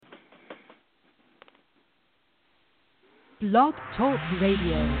Blog Talk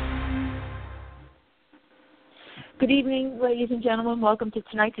Radio. Good evening, ladies and gentlemen. Welcome to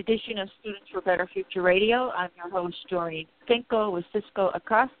tonight's edition of Students for Better Future Radio. I'm your host, Doreen Finkel with Cisco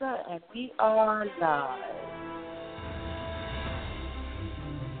Acosta, and we are live.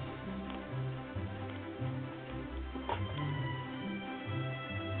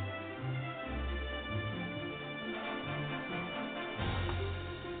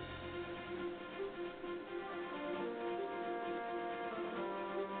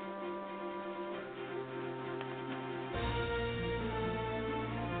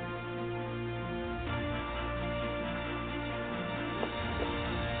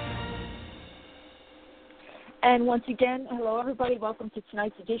 And once again, hello everybody. Welcome to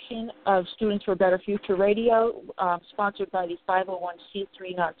tonight's edition of Students for Better Future Radio, sponsored by the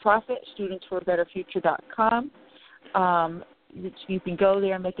 501c3 nonprofit, studentsforbetterfuture.com. You can go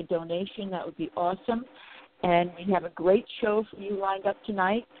there and make a donation. That would be awesome. And we have a great show for you lined up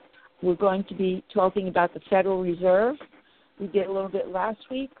tonight. We're going to be talking about the Federal Reserve. We did a little bit last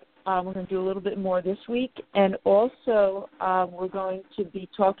week. We're going to do a little bit more this week. And also, we're going to be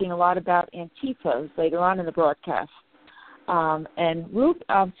talking a lot about Antifa later on in the broadcast. And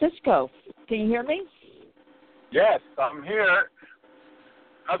Cisco, can you hear me? Yes, I'm here.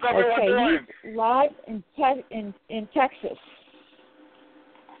 How's everyone doing? He's live in Texas.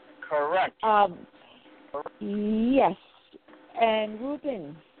 Correct. Yes. And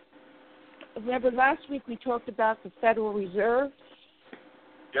Ruben, remember last week we talked about the Federal Reserve?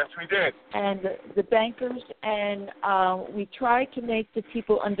 Yes, we did. And the bankers, and we tried to make the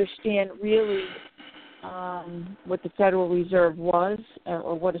people understand really what the Federal Reserve was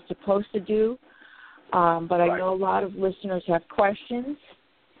or what it's supposed to do. But I know a lot of listeners have questions.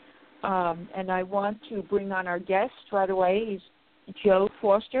 And I want to bring on our guest right away. He's Joe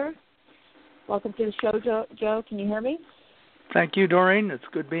Foster. Welcome to the show, Joe. Can you hear me? Thank you, Doreen. It's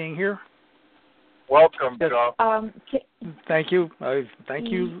good being here. Welcome, yes. Joe. Thank you. Thank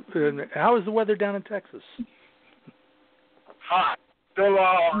you. How is the weather down in Texas? Hot. Still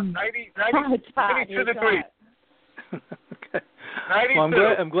 92 degrees. Okay. 92.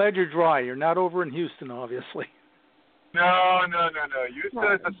 Well, I'm glad you're dry. You're not over in Houston, obviously. No.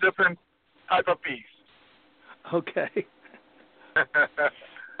 Houston is a different type of beast. Okay.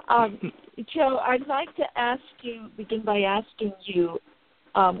 Joe, I'd like to begin by asking you,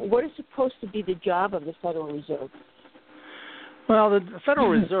 what is supposed to be the job of the Federal Reserve? Well, the Federal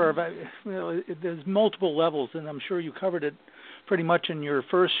Reserve, there's multiple levels, and I'm sure you covered it pretty much in your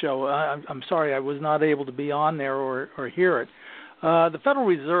first show. I'm sorry I was not able to be on there or hear it. The Federal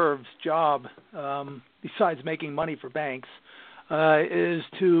Reserve's job, besides making money for banks, is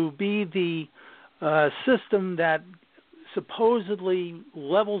to be the system that supposedly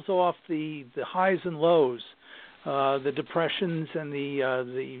levels off the highs and lows, the depressions and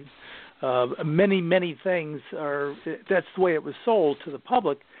the many things are. That's the way it was sold to the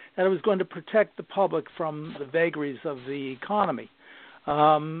public, that it was going to protect the public from the vagaries of the economy.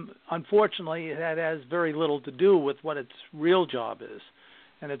 Unfortunately, that has very little to do with what its real job is,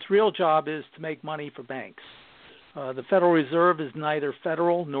 and its real job is to make money for banks. The Federal Reserve is neither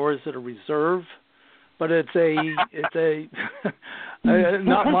federal nor is it a reserve. But it's a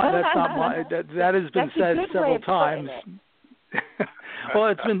not my. That's not my. That has been said several times. Well,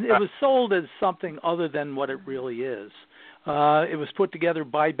 it was sold as something other than what it really is. It was put together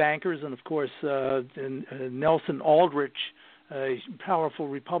by bankers, and of course, Nelson Aldrich, a powerful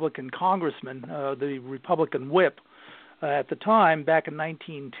Republican congressman, the Republican whip at the time, back in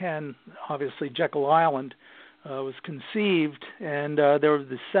 1910. Obviously, Jekyll Island was conceived, and there were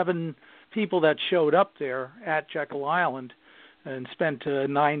the 7 people that showed up there at Jekyll Island and spent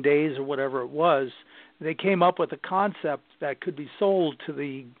 9 days or whatever it was. They came up with a concept that could be sold to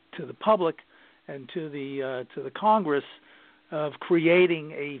the public and to the Congress of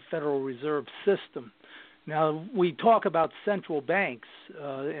creating a Federal Reserve system. Now we talk about central banks.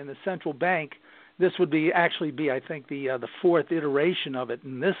 In the central bank, this would actually be I think the 4th iteration of it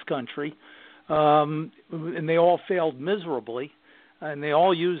in this country, and they all failed miserably. And they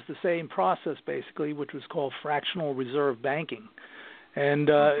all used the same process, basically, which was called fractional reserve banking. And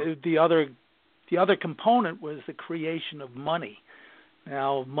the other component was the creation of money.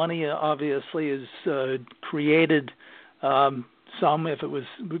 Now, money obviously is created. Some, if it was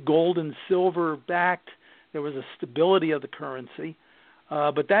gold and silver backed, there was a stability of the currency,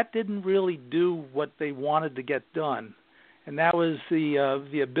 but that didn't really do what they wanted to get done, and that was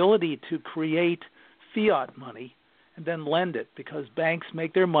the ability to create fiat money and then lend it, because banks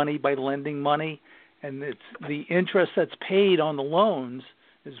make their money by lending money, and it's the interest that's paid on the loans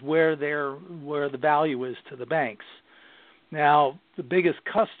is where the value is to the banks. Now, the biggest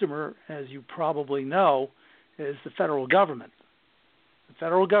customer, as you probably know, is the federal government. The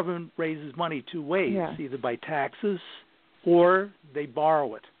federal government raises money two ways, either by taxes or they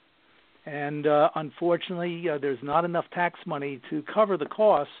borrow it. And unfortunately, there's not enough tax money to cover the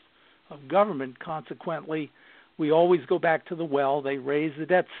cost of government. Consequently, we always go back to the well. They raise the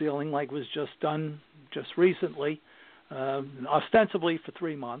debt ceiling like was just done just recently, ostensibly for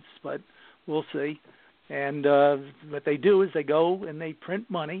 3 months, but we'll see. And what they do is they go and they print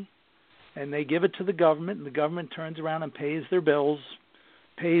money, and they give it to the government, and the government turns around and pays their bills,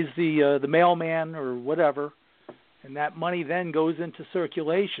 pays the mailman or whatever, and that money then goes into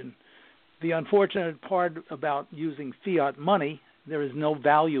circulation. The unfortunate part about using fiat money, there is no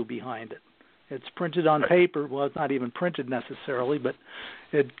value behind it. It's printed on paper. Well, it's not even printed necessarily, but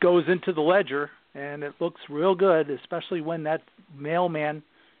it goes into the ledger, and it looks real good, especially when that mailman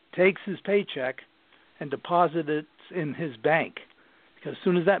takes his paycheck and deposits it in his bank. Because as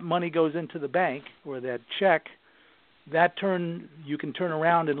soon as that money goes into the bank, or that check, you can turn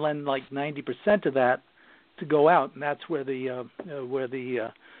around and lend like 90% of that to go out, and that's where the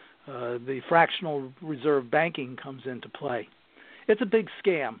fractional reserve banking comes into play. It's a big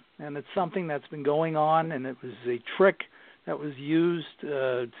scam, and it's something that's been going on, and it was a trick that was used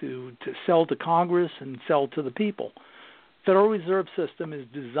to sell to Congress and sell to the people. Federal Reserve System is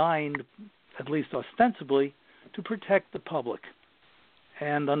designed, at least ostensibly, to protect the public.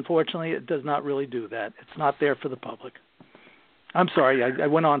 And unfortunately, it does not really do that. It's not there for the public. I'm sorry, I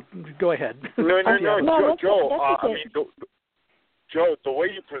went on. Go ahead. No, Joe, Joe, the way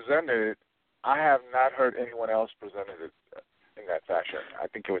you presented it, I have not heard anyone else present it in that fashion. I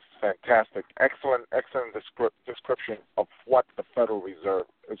think it was fantastic. Excellent description of what the Federal Reserve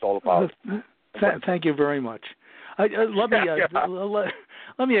is all about. Thank you very much. Let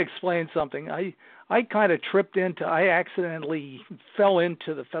me explain something. I kind of I accidentally fell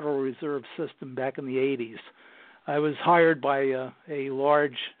into the Federal Reserve System back in the 80s. I was hired by a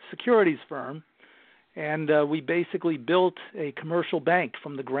large securities firm, and we basically built a commercial bank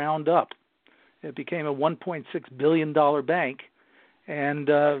from the ground up. It became a $1.6 billion bank, and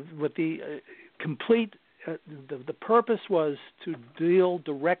with the complete, the purpose was to deal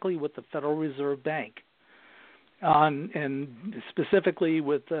directly with the Federal Reserve Bank, and specifically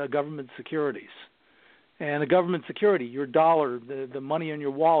with government securities. And a government security, your dollar, the money in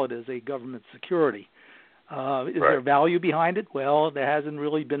your wallet is a government security. Is there value behind it? Well, there hasn't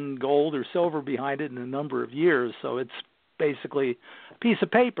really been gold or silver behind it in a number of years, so it's basically a piece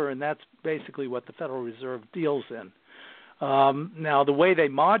of paper, and that's basically what the Federal Reserve deals in. Now, the way they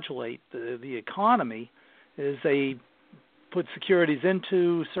modulate the economy is they put securities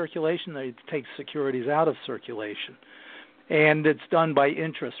into circulation, they take securities out of circulation. And it's done by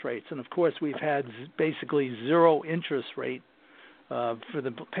interest rates. And, of course, we've had basically zero interest rate for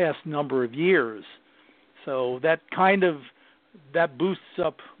the past number of years. So that boosts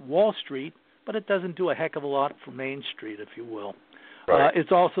up Wall Street, but it doesn't do a heck of a lot for Main Street, if you will. Right.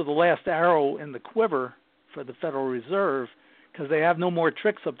 It's also the last arrow in the quiver for the Federal Reserve because they have no more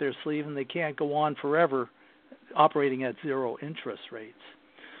tricks up their sleeve and they can't go on forever operating at zero interest rates.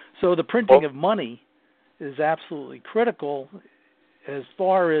 So the printing of money is absolutely critical as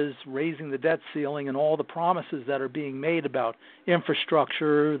far as raising the debt ceiling and all the promises that are being made about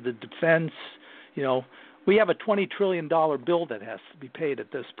infrastructure, the defense. We have a $20 trillion bill that has to be paid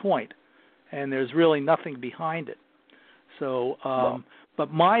at this point, and there's really nothing behind it. So,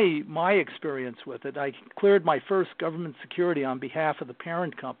 but my experience with it, I cleared my first government security on behalf of the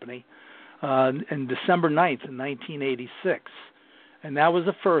parent company in December 9th in 1986, and that was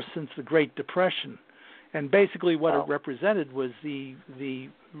the first since the Great Depression. And basically, what it represented was the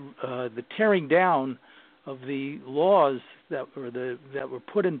tearing down of the laws that were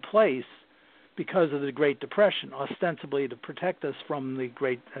put in place because of the Great Depression, ostensibly to protect us from the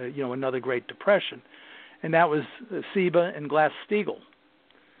another Great Depression, and that was CIBA and Glass-Steagall.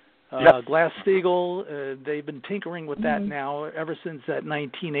 Glass-Steagall, they've been tinkering with that now ever since that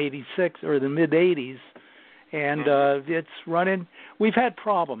 1986 or the mid 80s. And it's running. We've had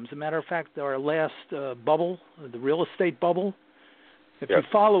problems. As a matter of fact, our last bubble, the real estate bubble, if you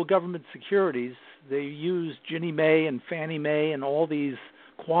follow government securities, they use Ginnie Mae and Fannie Mae and all these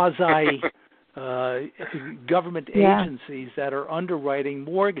quasi government agencies that are underwriting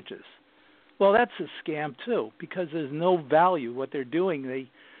mortgages. Well, that's a scam, too, because there's no value. What they're doing,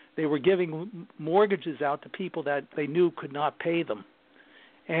 they were giving mortgages out to people that they knew could not pay them.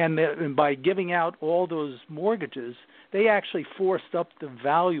 And by giving out all those mortgages, they actually forced up the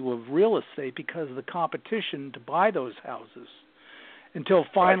value of real estate because of the competition to buy those houses. Until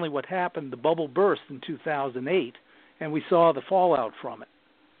finally what happened, the bubble burst in 2008, and we saw the fallout from it.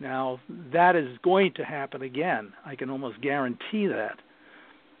 Now, that is going to happen again. I can almost guarantee that.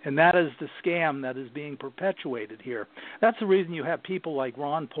 And that is the scam that is being perpetuated here. That's the reason you have people like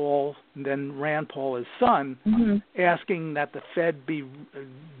Ron Paul and then Rand Paul, his son, asking that the Fed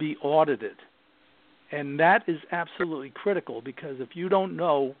be audited. And that is absolutely critical, because if you don't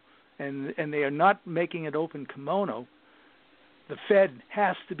know, and they are not making it open kimono, the Fed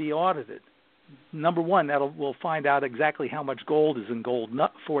has to be audited. Number one, we'll find out exactly how much gold is in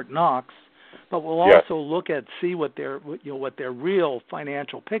Fort Knox, but we'll also see what their real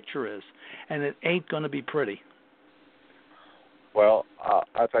financial picture is, and it ain't going to be pretty. Well,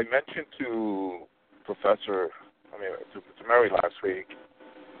 as I mentioned to Mary last week,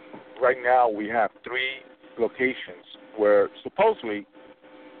 right now we have 3 locations where supposedly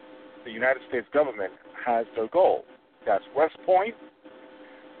the United States government has their gold. That's West Point,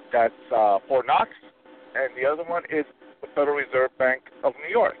 that's Fort Knox, and the other one is the Federal Reserve Bank of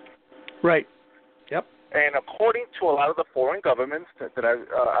New York. Right. Yep. And according to a lot of the foreign governments that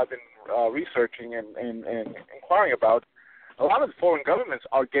I've been researching and inquiring about, a lot of the foreign governments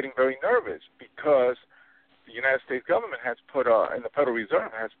are getting very nervous because the United States government has put, and the Federal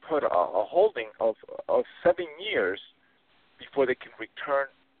Reserve has put a holding of 7 years before they can return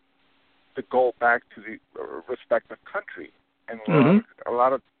the gold back to the respective country. And a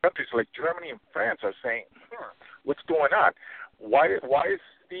lot of countries like Germany and France are saying, what's going on? Why is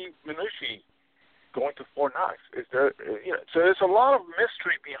Steve Mnuchin going to Fort Knox? Is there, so there's a lot of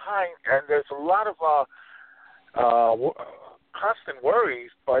mystery behind, and there's a lot of constant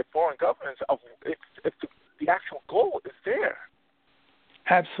worries by foreign governments of if the actual gold is there.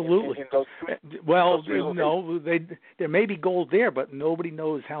 Absolutely. In those there may be gold there, but nobody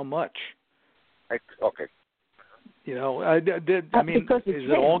knows how much. Okay. Is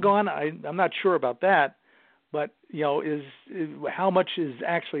it all gone? I'm not sure about that, but is how much is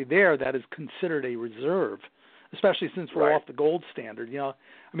actually there that is considered a reserve, especially since we're off the gold standard.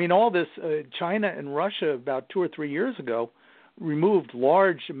 All this China and Russia about 2 or 3 years ago removed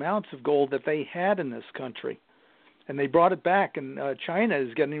large amounts of gold that they had in this country, and they brought it back. And China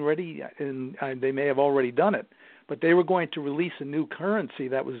is getting ready, and they may have already done it, but they were going to release a new currency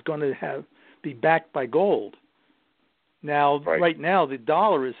that was going to be backed by gold. Now, right now, the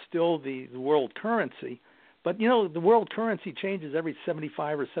dollar is still the world currency, but the world currency changes every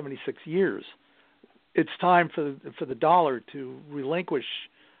 75 or 76 years. It's time for the dollar to relinquish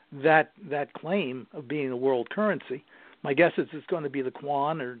that claim of being a world currency. My guess is it's going to be the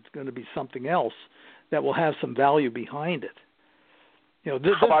yuan, or it's going to be something else that will have some value behind it.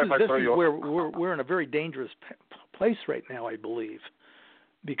 This is where we're in a very dangerous place right now, I believe.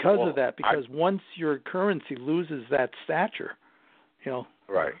 Because of that, once your currency loses that stature,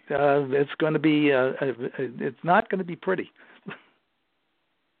 it's going to be it's not going to be pretty.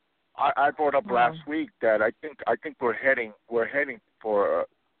 I brought up last week that I think we're heading for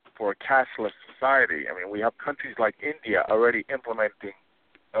a cashless society. We have countries like India already implementing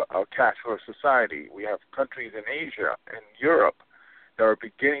a cashless society. We have countries in Asia and Europe that are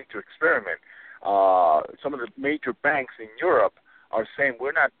beginning to experiment. Some of the major banks in Europe are saying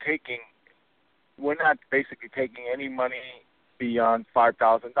we're not basically taking any money beyond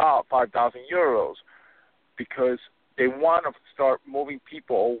 5,000 euros, because they want to start moving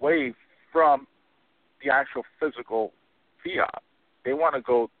people away from the actual physical fiat. They want to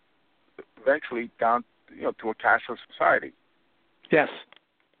go eventually down, to a cashless society. Yes.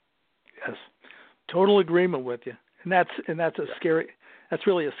 Total agreement with you, and that's a scary. That's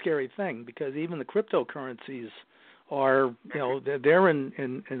really a scary thing, because even the cryptocurrencies are, they're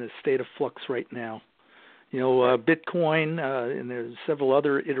in a state of flux right now. Bitcoin, and there's several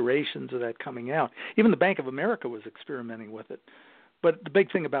other iterations of that coming out. Even the Bank of America was experimenting with it. But the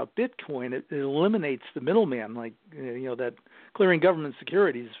big thing about Bitcoin, it eliminates the middleman, like that clearing government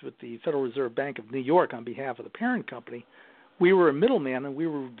securities with the Federal Reserve Bank of New York on behalf of the parent company. We were a middleman, and we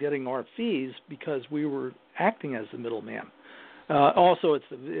were getting our fees because we were acting as the middleman. Also, it's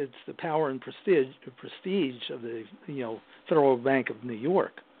the power and prestige of the Federal Bank of New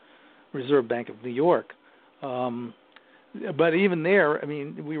York, Reserve Bank of New York. But even there,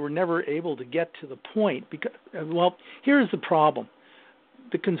 we were never able to get to the point because, here's the problem.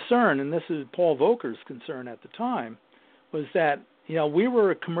 The concern, and this is Paul Volcker's concern at the time, was that we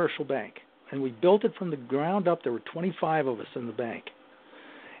were a commercial bank, and we built it from the ground up. There were 25 of us in the bank,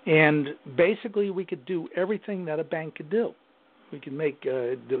 and basically we could do everything that a bank could do. We could make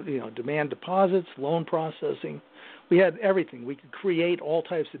demand deposits, loan processing. We had everything. We could create all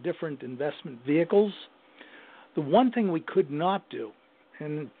types of different investment vehicles. The one thing we could not do,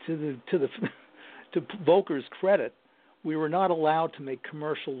 and to Volcker's credit, we were not allowed to make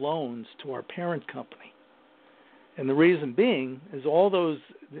commercial loans to our parent company. And the reason being is all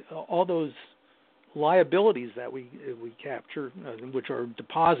those liabilities that we capture, which are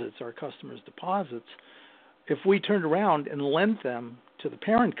deposits, our customers' deposits, if we turned around and lent them to the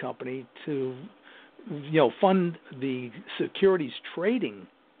parent company to, fund the securities trading,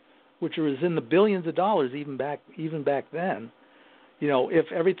 which was in the billions of dollars even back then,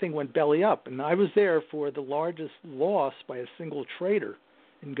 if everything went belly up. And I was there for the largest loss by a single trader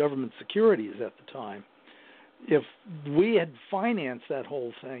in government securities at the time. If we had financed that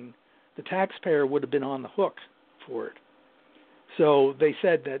whole thing, the taxpayer would have been on the hook for it. So they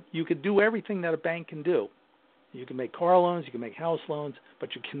said that you could do everything that a bank can do. You can make car loans, you can make house loans,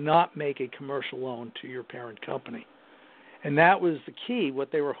 but you cannot make a commercial loan to your parent company. And that was the key.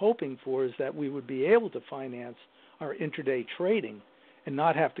 What they were hoping for is that we would be able to finance our intraday trading and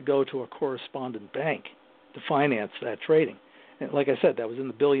not have to go to a correspondent bank to finance that trading. And like I said, that was in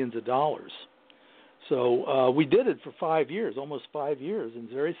the billions of dollars. So we did it for 5 years, almost 5 years, and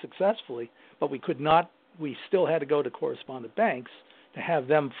very successfully, but we still had to go to correspondent banks to have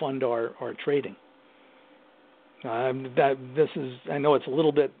them fund our trading. I know it's a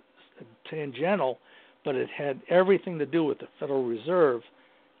little bit tangential, but it had everything to do with the Federal Reserve,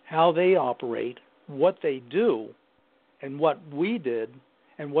 how they operate, what they do, and what we did,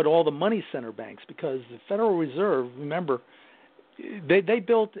 and what all the money center banks, because the Federal Reserve, remember, they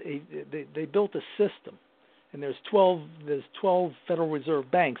built a system, and there's 12 Federal Reserve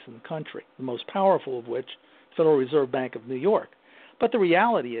banks in the country, the most powerful of which, Federal Reserve Bank of New York. But the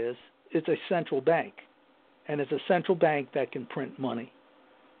reality is, it's a central bank, and it's a central bank that can print money.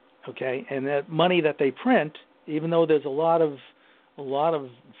 Okay, and that money that they print, even though there's a lot of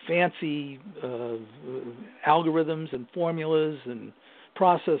fancy algorithms and formulas and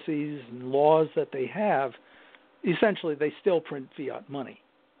processes and laws that they have, essentially they still print fiat money.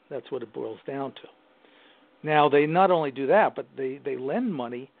 That's what it boils down to. Now, they not only do that, but they lend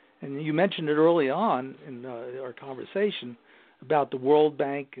money, and you mentioned it early on in our conversation about the World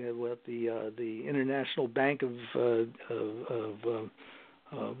Bank, with the International Bank of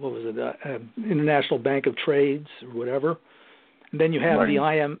International Bank of Trades or whatever. And then you have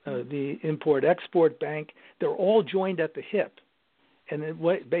the Import-Export Bank. They're all joined at the hip. And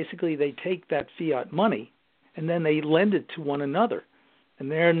basically they take that fiat money and then they lend it to one another. And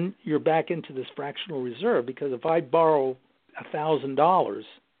then you're back into this fractional reserve, because if I borrow $1,000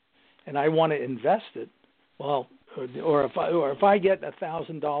 and I want to invest it, or if I get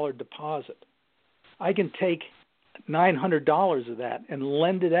 $1,000 deposit, I can take $900 of that and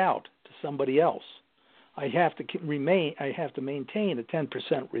lend it out to somebody else. I have to maintain a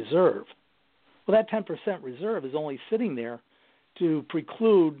 10% reserve. Well, that 10% reserve is only sitting there to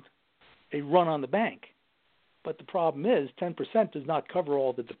preclude a run on the bank. But the problem is 10% does not cover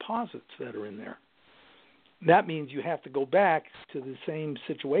all the deposits that are in there. That means you have to go back to the same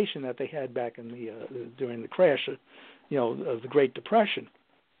situation that they had back in during the crash, of the Great Depression.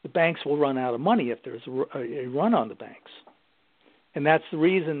 The banks will run out of money if there's a run on the banks. And that's the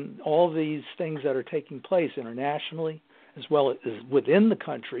reason all these things that are taking place internationally as well as within the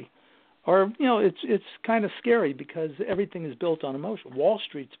country are, it's kind of scary, because everything is built on emotion. Wall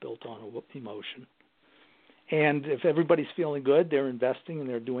Street's built on emotion. And if everybody's feeling good, they're investing and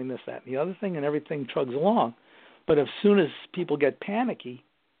they're doing this, that, and the other thing, and everything chugs along. But as soon as people get panicky,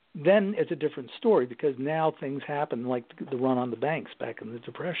 then it's a different story, because now things happen like the run on the banks back in the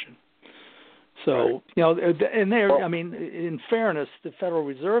Depression. So, in fairness, the Federal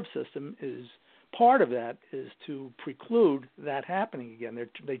Reserve System is part of that, is to preclude that happening again.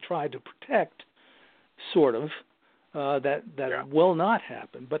 They try to protect, sort of, that will not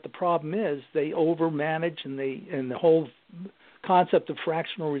happen. But the problem is they overmanage, and the whole concept of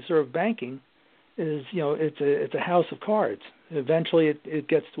fractional reserve banking is, it's a house of cards. Eventually, it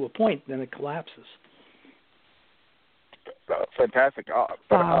gets to a point, then it collapses. Fantastic.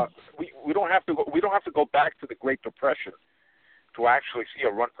 We don't have to go back to the Great Depression to actually see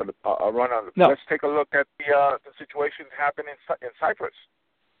a run on the. No. Let's take a look at the situation happened in Cyprus.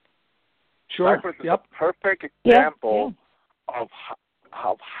 Sure. Cyprus is a perfect example of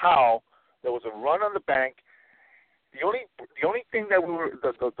how there was a run on the bank. The only thing that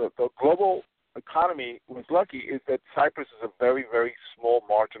the global economy was lucky is that Cyprus is a very, very small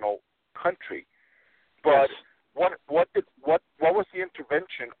marginal country. But what was the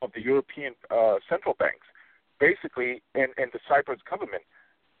intervention of the European central banks, basically, and the Cyprus government?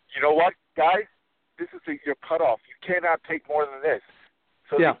 You know what, guys? This is your cutoff. You cannot take more than this.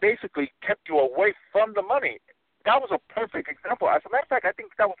 So they basically kept you away from the money. That was a perfect example. As a matter of fact, I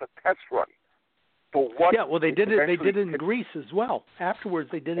think that was a test run for what? Yeah, well, they did it. They did it in Greece as well. Afterwards,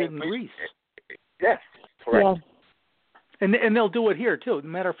 they did it in Greece. Yes, correct. Yeah. And they'll do it here too. As a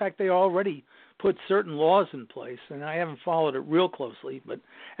matter of fact, they already put certain laws in place, and I haven't followed it real closely, but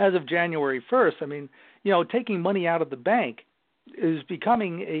as of January 1st, I mean, taking money out of the bank is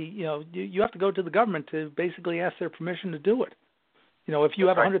becoming you have to go to the government to basically ask their permission to do it. If you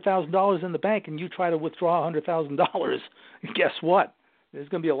have $100,000 in the bank and you try to withdraw $100,000, guess what? There's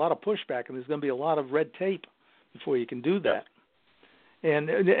going to be a lot of pushback, and there's going to be a lot of red tape before you can do that.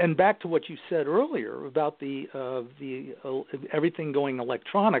 And back to what you said earlier about the everything going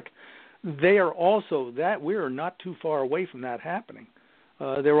electronic, they are also that we are not too far away from that happening.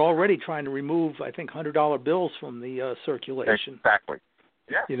 They're already trying to remove, I think, $100 bills from the circulation. Exactly.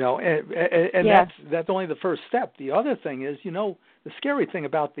 Yeah. And that's only the first step. The other thing is, the scary thing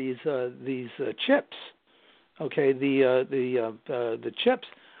about these chips. Okay, the chips.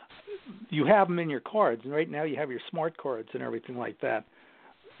 You have them in your cards, and right now you have your smart cards and everything like that.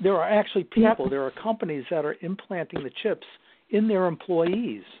 There are actually people, there are companies that are implanting the chips in their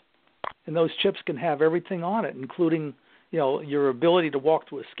employees, and those chips can have everything on it, including, your ability to walk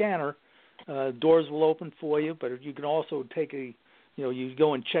to a scanner. Doors will open for you, but you can also take you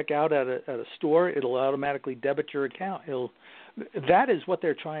go and check out at a store, it'll automatically debit your account. That is what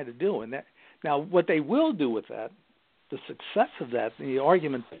they're trying to do, and now what they will do with that. The success of that, the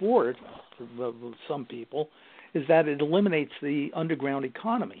argument for it, for some people, is that it eliminates the underground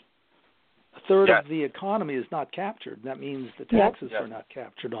economy. A third of the economy is not captured. That means the taxes are not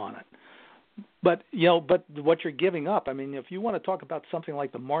captured on it. But what you're giving up, I mean, if you want to talk about something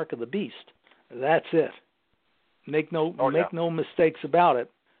like the mark of the beast, that's it. Make no mistakes about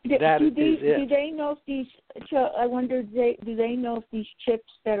it. Do they know if these? I wonder, do they know if these chips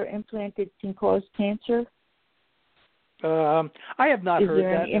that are implanted can cause cancer? I have not heard that. Is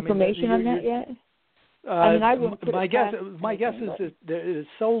there any information on that yet? My guess is that it is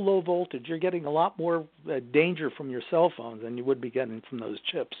so low voltage, you're getting a lot more danger from your cell phones than you would be getting from those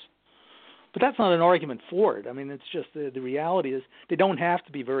chips. But that's not an argument for it. I mean, it's just the reality is they don't have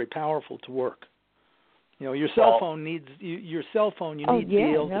to be very powerful to work. Your cell phone needs You need to be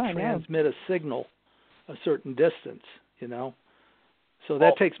able to transmit a signal a certain distance. So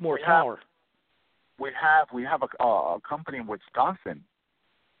that takes more power. We have a company in Wisconsin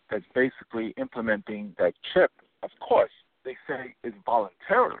that's basically implementing that chip. Of course, they say it's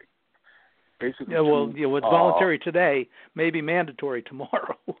voluntarily. Basically, it's voluntary today, maybe mandatory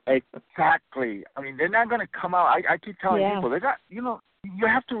tomorrow. Exactly. I mean, they're not going to come out. I keep telling people, they're not. You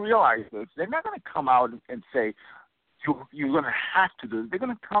have to realize this. They're not going to come out and say you're going to have to do this. They're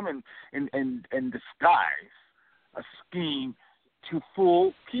going to come and disguise a scheme to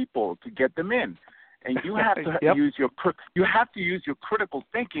fool people to get them in. And you have to use your critical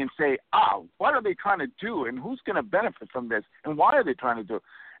thinking and say, what are they trying to do, and who's going to benefit from this, and why are they trying to do it?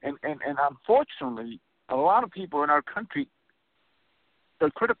 And unfortunately, a lot of people in our country,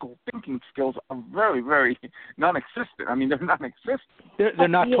 their critical thinking skills are very, very non-existent. I mean, they're non-existent. They're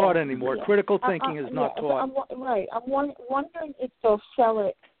not taught anymore. Critical thinking is not taught. I'm wondering if they'll sell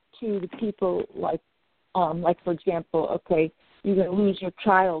it to the people like for example, you're going to lose your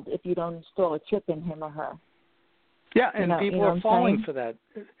child if you don't install a chip in him or her. Yeah, and people are falling for that.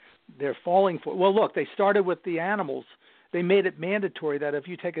 They're falling for. Well, look, they started with the animals. They made it mandatory that if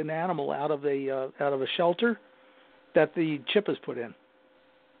you take an animal out of a shelter, that the chip is put in.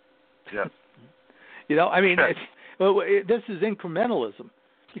 Yes. I mean, this is incrementalism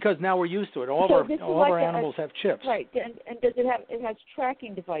because now we're used to it. All our animals have chips. Right, and does it has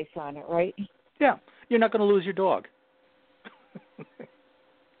tracking device on it, right? Yeah, you're not going to lose your dog.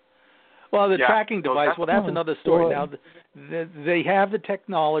 Well, the tracking device, that's another story. Now, they have the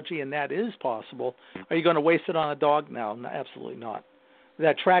technology, and that is possible. Are you going to waste it on a dog? No, absolutely not.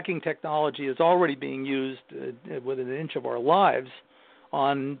 That tracking technology is already being used within an inch of our lives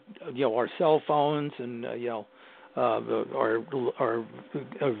on our cell phones and our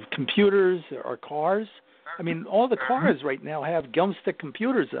computers, our cars. I mean, all the cars right now have gumstick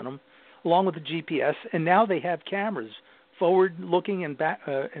computers in them, along with the GPS, and now they have cameras. Forward-looking and back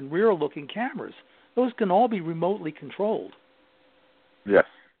and rear-looking cameras. Those can all be remotely controlled. Yes.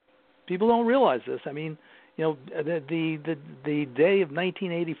 People don't realize this. I mean, the day of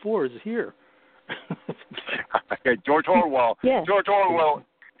 1984 is here. George Orwell. Yeah. George Orwell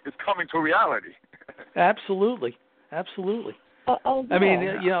is coming to reality. Absolutely. I mean,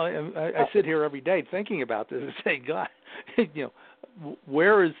 I sit here every day thinking about this and say, God,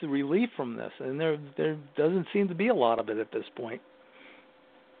 where is the relief from this? And there doesn't seem to be a lot of it at this point.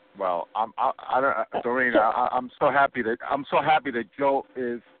 Well, Doreen, I'm so happy that Joe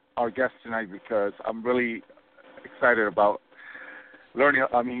is our guest tonight because I'm really excited about learning.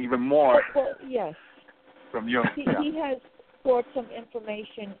 I mean, even more. Well, yes. From you. He has brought some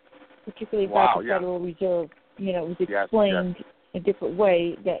information, particularly about the Federal Reserve. You know, it was explained in a different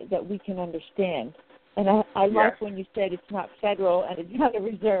way that we can understand. And I like when you said it's not federal and it's not a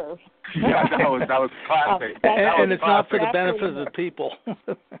reserve. Yeah, that was classic. And it's not for the benefit of the people.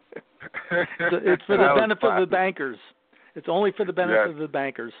 It's for the benefit of the bankers. It's only for the benefit of the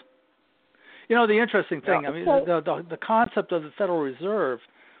bankers. You know, the interesting thing, I mean, the concept of the Federal Reserve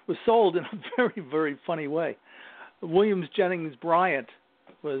was sold in a very, very funny way. Williams Jennings Bryant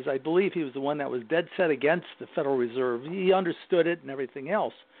was, I believe he was the one that was dead set against the Federal Reserve. He understood it and everything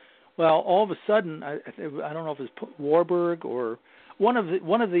else. Well, all of a sudden, I don't know if it was Warburg or one of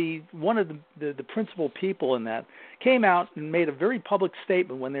the principal people in that came out and made a very public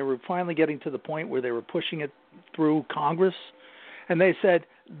statement when they were finally getting to the point where they were pushing it through Congress, and they said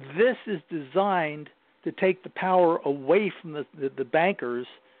this is designed to take the power away from the bankers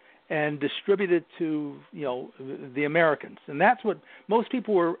and distribute it to the Americans, and that's what most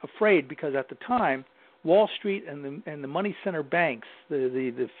people were afraid, because at the time Wall Street and the money center banks,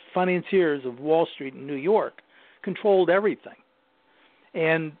 the financiers of Wall Street in New York, controlled everything.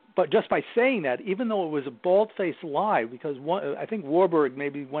 But just by saying that, even though it was a bald-faced lie, because I think Warburg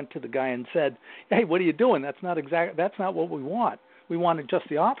maybe went to the guy and said, "Hey, what are you doing? That's not what we want. We wanted just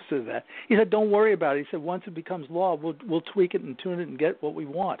the opposite of that." He said, "Don't worry about it." He said, "Once it becomes law, we'll tweak it and tune it and get what we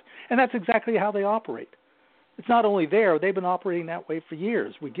want." And that's exactly how they operate. It's not only there; they've been operating that way for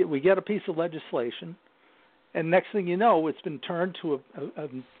years. We get a piece of legislation, and next thing you know, it's been turned to a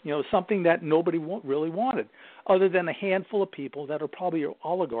something that nobody really wanted, other than a handful of people that are probably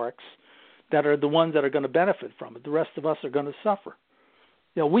oligarchs that are the ones that are going to benefit from it. The rest of us are going to suffer.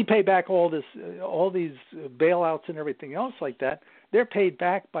 We pay back all these bailouts and everything else like that. They're paid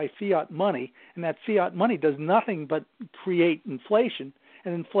back by fiat money, and that fiat money does nothing but create inflation,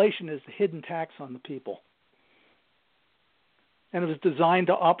 and inflation is the hidden tax on the people. And it was designed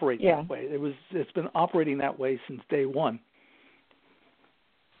to operate that way. It's been operating that way since day one.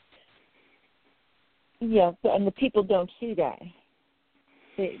 Yeah, and the people don't see that.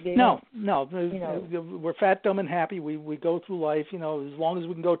 No. We're fat, dumb, and happy. We go through life, as long as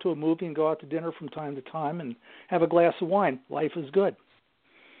we can go to a movie and go out to dinner from time to time and have a glass of wine, life is good.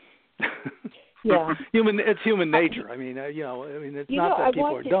 Yeah. It's human nature. It's not that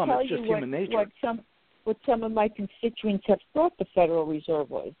people are dumb. It's just human nature. What some of my constituents have thought the Federal Reserve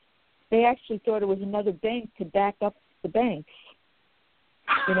was. They actually thought it was another bank to back up the banks.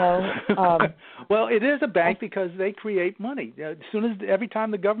 Well, it is a bank because they create money. Every time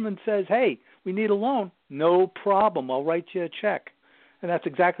the government says, "Hey, we need a loan," no problem, I'll write you a check, and that's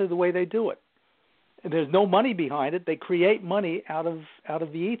exactly the way they do it. And there's no money behind it. They create money out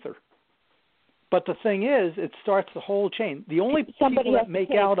of the ether. But the thing is, it starts the whole chain. The only people that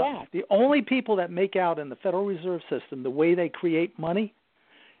make out in the Federal Reserve System, the way they create money,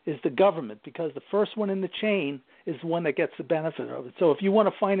 is the government, because the first one in the chain is the one that gets the benefit of it. So if you want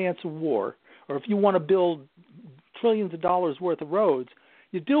to finance a war, or if you want to build trillions of dollars worth of roads,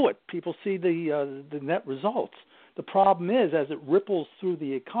 you do it. People see the net results. The problem is, as it ripples through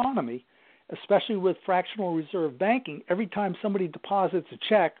the economy, especially with fractional reserve banking, every time somebody deposits a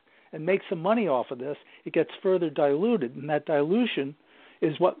check and make some money off of this, it gets further diluted, and that dilution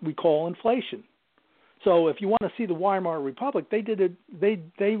is what we call inflation. So if you want to see the Weimar Republic,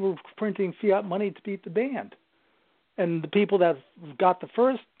 they were printing fiat money to beat the band. And the people that got the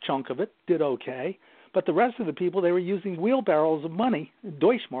first chunk of it did okay, but the rest of the people, they were using wheelbarrows of money,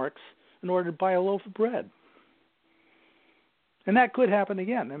 Deutschmarks, in order to buy a loaf of bread. And that could happen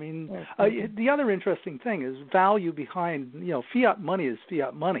again. The other interesting thing is value behind, fiat money is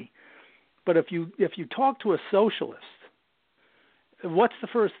fiat money. But if you talk to a socialist, what's the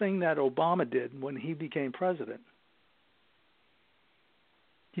first thing that Obama did when he became president?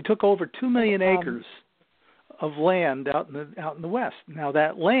 He took over 2 million acres of land out in the West. Now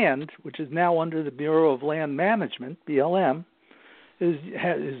that land, which is now under the Bureau of Land Management, BLM, is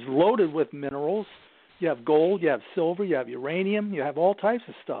loaded with minerals. You have gold, you have silver, you have uranium, you have all types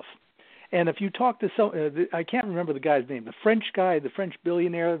of stuff. And if you talk to I can't remember the guy's name, the French guy, the French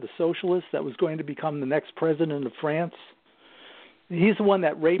billionaire, the socialist that was going to become the next president of France. He's the one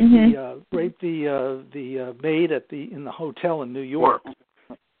that raped the maid in the hotel in New York.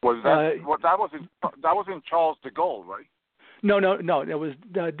 Was that that was in Charles de Gaulle, right? No. It was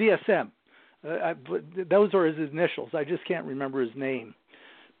DSM. Those are his initials. I just can't remember his name.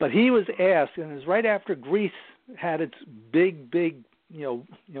 But he was asked, and it was right after Greece had its big,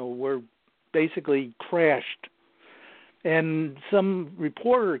 were basically crashed. And some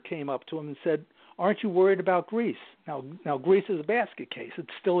reporter came up to him and said, "Aren't you worried about Greece?" Now Greece is a basket case. It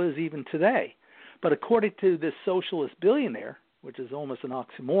still is even today. But according to this socialist billionaire, which is almost an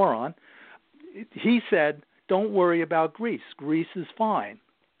oxymoron, he said, "Don't worry about Greece. Greece is fine."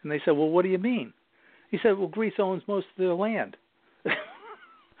 And they said, "Well, what do you mean?" He said, "Well, Greece owns most of their land."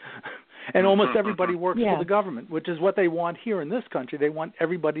 And almost everybody works for the government, which is what they want here in this country. They want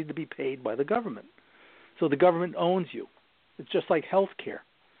everybody to be paid by the government. So the government owns you. It's just like health care.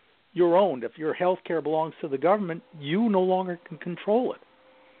 You're owned. If your health care belongs to the government, you no longer can control it.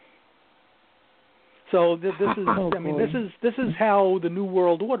 So this is how the New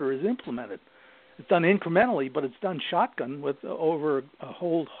World Order is implemented. It's done incrementally, but it's done shotgun with over a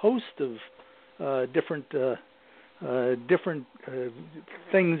whole host of different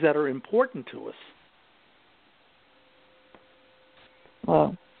things that are important to us.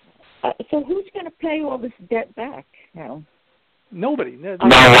 Well, so who's going to pay all this debt back now? Nobody. It's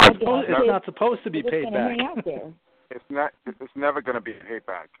not supposed to be paid back. Hang out there. It's never going to be paid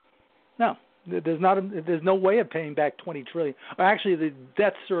back. No, there's no way of paying back $20 trillion. Actually, the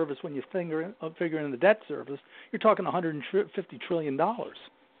debt service, when you figure in the debt service, you're talking $150 trillion. Well,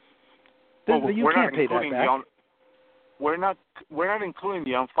 you can't pay that back. We're not including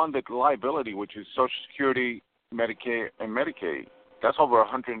the unfunded liability, which is Social Security, Medicare, and Medicaid. That's over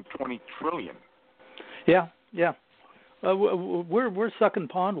 $120 trillion. Yeah. We're sucking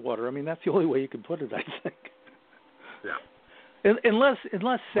pond water. I mean, that's the only way you can put it, I think. Yeah. Unless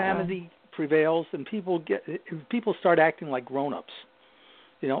sanity prevails and people start acting like grown-ups,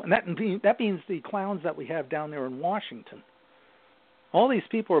 and that means the clowns that we have down there in Washington. All these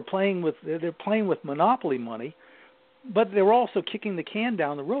people are playing with monopoly money, but they're also kicking the can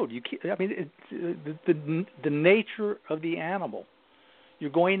down the road. It's the nature of the animal. You're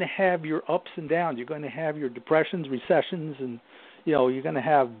going to have your ups and downs. You're going to have your depressions, recessions, and you're going to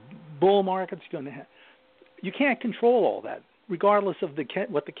have bull markets. You can't control all that, regardless of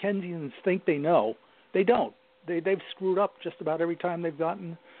what the Keynesians think they know. They don't. They've screwed up just about every time they've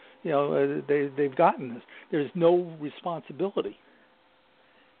gotten, they've gotten this. There's no responsibility,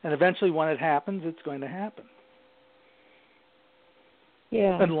 and eventually, when it happens, it's going to happen.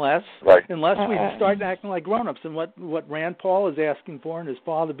 Yeah. Unless we start acting like grown-ups. And what Rand Paul is asking for, and his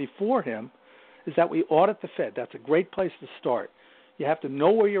father before him, is that we audit the Fed. That's a great place to start. You have to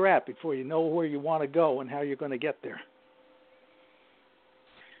know where you're at before you know where you want to go and how you're going to get there.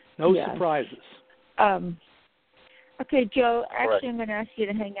 No surprises. Okay, Joe, actually I'm going to ask you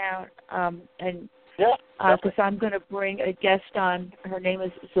to hang out because I'm going to bring a guest on. Her name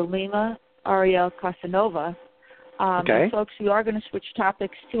is Zulema Ariel Casanova. Okay. Folks, we are going to switch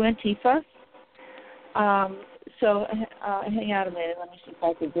topics to Antifa. So hang out a minute. Let me see if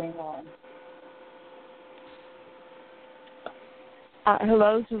I can bring her on.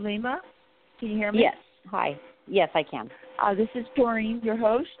 Hello, Zulema. Can you hear me? Yes. Hi. Yes, I can. This is Doreen, your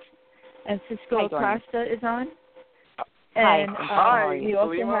host, and Cisco Acosta is on. Hi. And we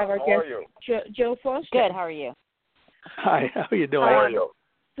also have our guest, Joe Foster. Good. How are you? Hi. How are you doing? How are you?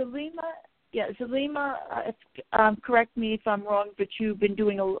 Zulema, correct me if I'm wrong, but you've been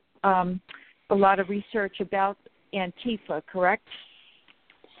doing a lot of research about Antifa, correct?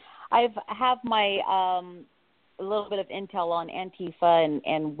 I have my a little bit of intel on Antifa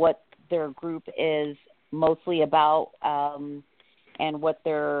and what their group is mostly about, and what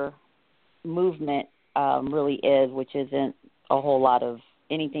their movement really is, which isn't a whole lot of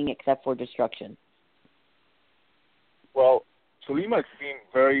anything except for destruction. Well, Zulema's being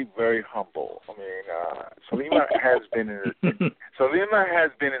very, very humble. I mean, Zulema has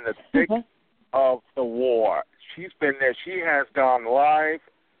been in the thick of the war. She's been there. She has gone live.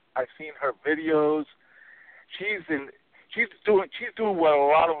 I've seen her videos. She's doing what a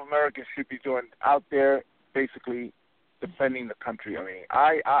lot of Americans should be doing out there, basically defending the country. I mean,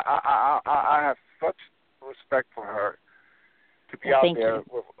 I have such respect for her to be out there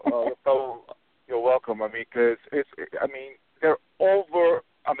with fellow. You're welcome. I mean, because they're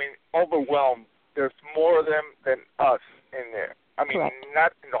overwhelmed. There's more of them than us in there. I mean, Correct.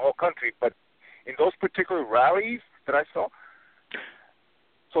 Not in the whole country, but in those particular rallies that I saw,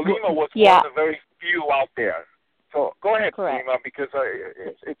 Zulema was one of the very few out there. So go ahead, Zulema, because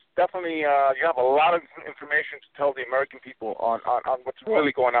it's definitely you have a lot of information to tell the American people on what's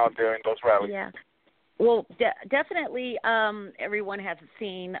really going on there in those rallies. Yeah. Well, definitely everyone has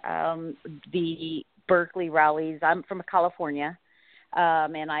seen the Berkeley rallies. I'm from California,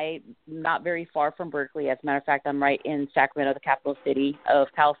 and I'm not very far from Berkeley. As a matter of fact, I'm right in Sacramento, the capital city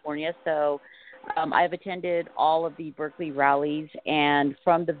of California. So I've attended all of the Berkeley rallies, and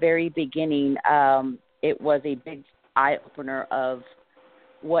from the very beginning, it was a big eye opener of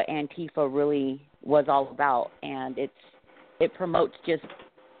what Antifa really was all about, and it promotes just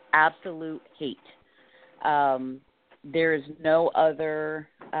absolute hate. There's no other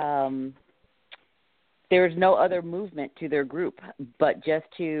movement to their group but just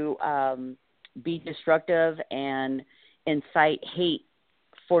to be destructive and incite hate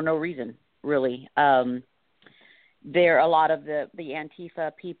for no reason, really. There are a lot of the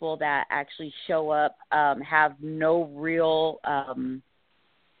Antifa people that actually show up have no real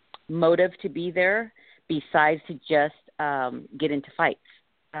motive to be there besides to just get into fights,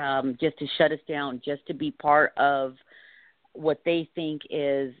 just to shut us down, just to be part of what they think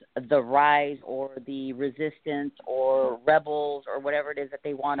is the rise or the resistance or rebels or whatever it is that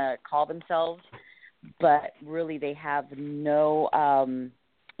they want to call themselves. But really they have no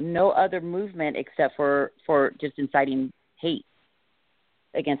other movement except for just inciting hate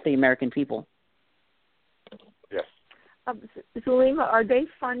against the American people. Yes. Zulema, are they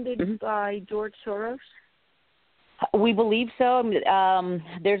funded by George Soros? We believe so.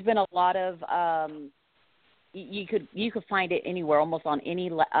 There's been a lot of you could find it anywhere, almost on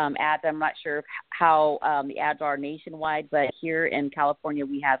any ads. I'm not sure how the ads are nationwide, but here in California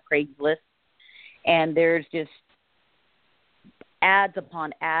we have Craigslist, and there's just ads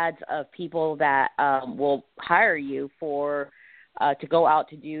upon ads of people that will hire you for to go out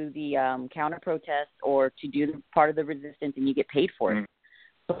to do the counter protest or to do part of the resistance, and you get paid for it.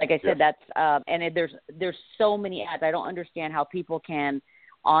 So like I said, that's there's so many ads. I don't understand how people can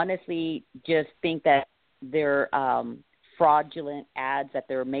honestly just think that they're fraudulent ads, that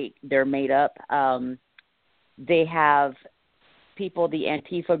they're made up. They have people, the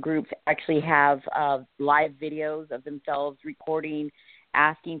Antifa groups actually have live videos of themselves recording,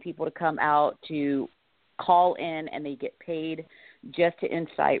 asking people to come out to call in, and they get paid just to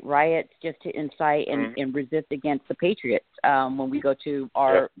incite riots, just to incite and resist against the patriots when we go to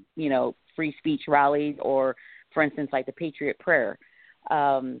our, free speech rallies or, for instance, like the Patriot Prayer.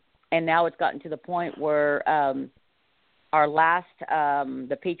 And now it's gotten to the point where our last,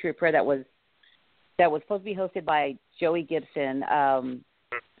 the Patriot Prayer that was supposed to be hosted by Joey Gibson,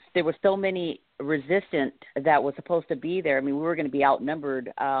 there were so many resistant that was supposed to be there. I mean, we were going to be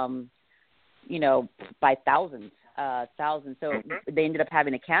outnumbered, by thousands. So they ended up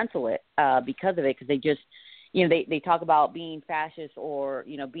having to cancel it because of it, because they just, they talk about being fascist or,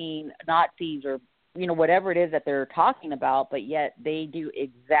 being Nazis or, whatever it is that they're talking about, but yet they do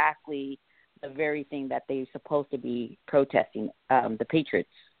exactly the very thing that they're supposed to be protesting the patriots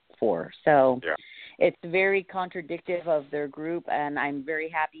for. So it's very contradictive of their group, and I'm very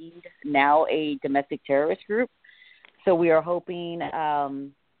happy now a domestic terrorist group. So we are hoping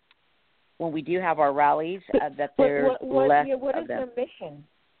when we do have our rallies that there's less what of is them. their mission?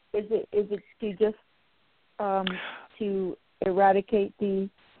 Is it to just to eradicate the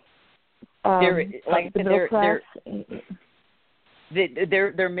middle class?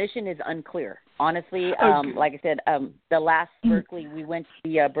 Their mission is unclear, honestly. Like I said, the last Berkeley, we went to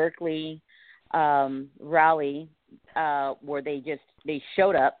the Berkeley rally where they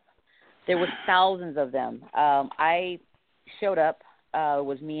showed up. There was thousands of them. I showed up. It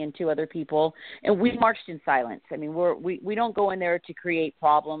was me and two other people, and we marched in silence. I mean, we don't go in there to create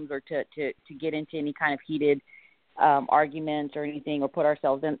problems or to get into any kind of heated arguments or anything or put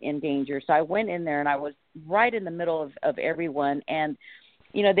ourselves in danger. So I went in there and I was right in the middle of everyone. And,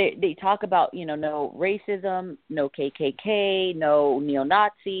 they talk about, no racism, no KKK, no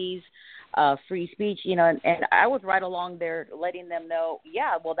neo-Nazis, free speech, and I was right along there letting them know,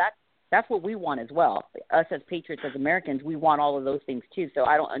 that's what we want as well. Us as patriots, as Americans, we want all of those things too. So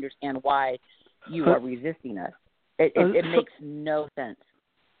I don't understand why you are resisting us. It makes no sense.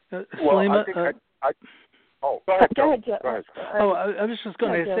 Salima, go ahead, Joe. I was just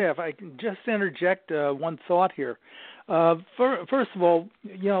going to say, if I can just interject one thought here. First of all,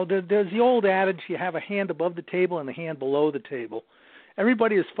 there's the old adage, you have a hand above the table and a hand below the table.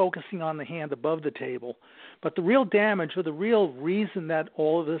 Everybody is focusing on the hand above the table, but the real damage or the real reason that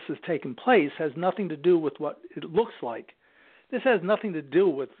all of this has taken place has nothing to do with what it looks like. This has nothing to do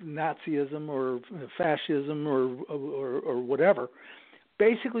with Nazism or fascism or whatever.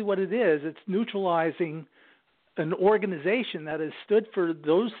 Basically what it is, it's neutralizing an organization that has stood for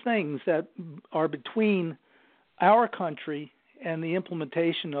those things that are between our country and the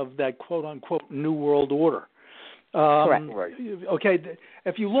implementation of that quote-unquote New World Order. Correct. Right. Okay,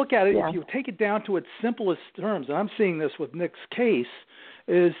 if you look at it, if you take it down to its simplest terms, and I'm seeing this with Nick's case,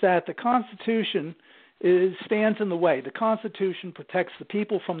 is that the Constitution stands in the way. The Constitution protects the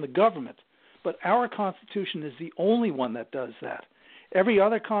people from the government, but our Constitution is the only one that does that. Every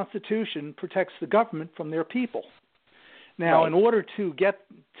other constitution protects the government from their people. Now, in order to get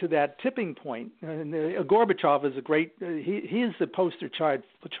to that tipping point, and Gorbachev is a great, he is the poster child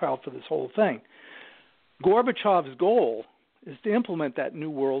for this whole thing. Gorbachev's goal is to implement that new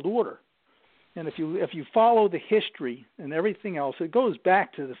world order. And if you follow the history and everything else, it goes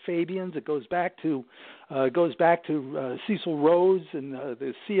back to the Fabians, it goes back to Cecil Rhodes and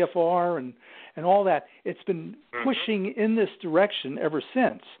the CFR and all that. It's been pushing in this direction ever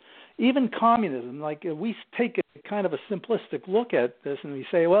since. Even communism, like we take a kind of a simplistic look at this and we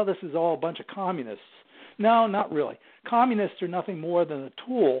say, well, this is all a bunch of communists. No, not really. Communists are nothing more than a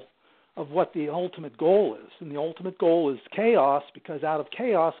tool of what the ultimate goal is. And the ultimate goal is chaos, because out of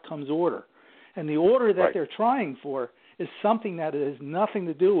chaos comes order. And the order that they're trying for is something that has nothing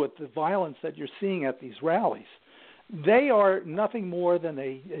to do with the violence that you're seeing at these rallies. They are nothing more than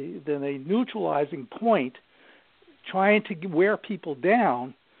a neutralizing point, trying to wear people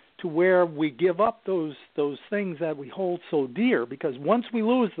down to where we give up those things that we hold so dear, because once we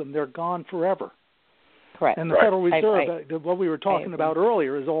lose them, they're gone forever. Correct. And the Federal Reserve, what we were talking about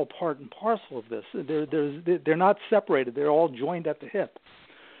earlier, is all part and parcel of this. They're not separated. They're all joined at the hip.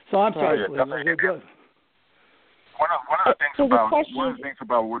 So I'm sorry. One of the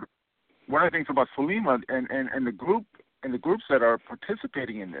things about Salima and the groups that are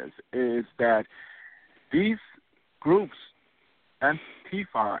participating in this is that these groups,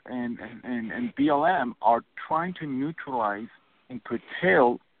 Antifa and BLM, are trying to neutralize and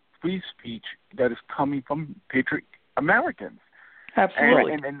curtail free speech that is coming from patriot Americans.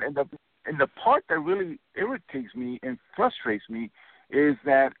 Absolutely. And the part that really irritates me and frustrates me is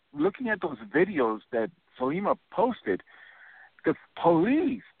that looking at those videos that Salima posted, the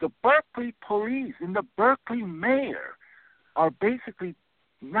police, the Berkeley police and the Berkeley mayor are basically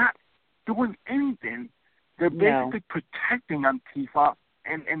not doing anything. They're basically protecting Antifa,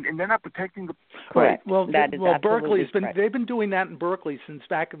 and they're not protecting the... Correct. Well, Berkeley's they've been doing that in Berkeley since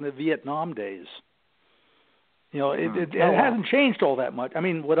back in the Vietnam days. It hasn't changed all that much. I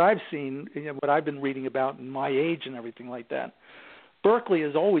mean, what I've seen, what I've been reading about in my age and everything like that, Berkeley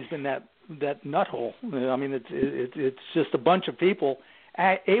has always been that nut hole. I mean, it's just a bunch of people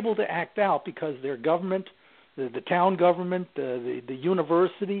able to act out because their government, the town government, the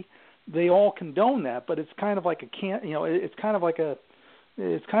university, they all condone that. But it's kind of like it's kind of like a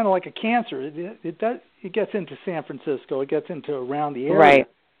cancer. It gets into San Francisco, it gets into around the area. Right.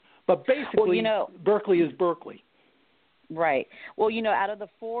 But basically, Berkeley is Berkeley. Right. Well, out of the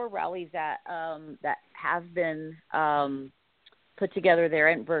 4 rallies that have been put together there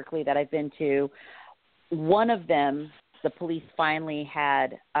in Berkeley that I've been to, one of them, the police finally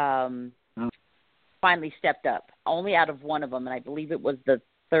had stepped up. Only out of one of them, and I believe it was the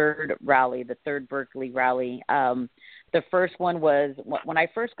third Berkeley rally. The first one was when I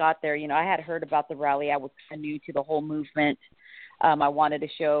first got there. I had heard about the rally. I was new to the whole movement. I wanted to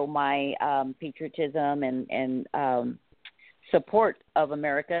show my patriotism and support of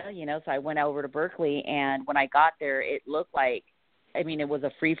America. So I went over to Berkeley, and when I got there, it looked like, it was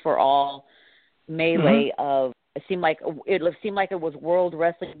a free-for-all melee of. It seemed like it was World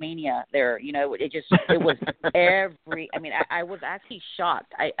Wrestling Mania there. It was every. I was actually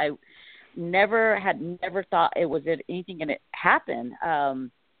shocked. I never thought it was anything going to happen.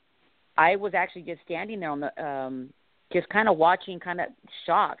 I was actually just standing there on the, just kind of watching, kind of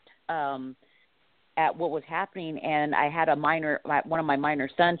shocked at what was happening. And I had one of my minor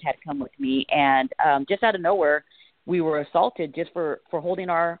sons had come with me, and just out of nowhere, we were assaulted just for holding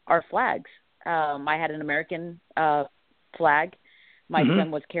our flags. I had an American flag. My son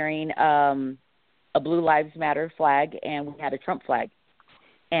was carrying a Blue Lives Matter flag, and we had a Trump flag.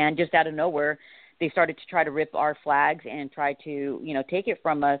 And just out of nowhere, they started to try to rip our flags and try to, take it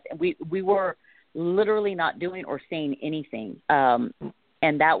from us. And we were literally not doing or saying anything.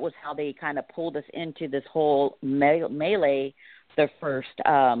 And that was how they kind of pulled us into this whole melee, the first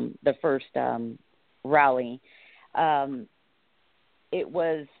rally.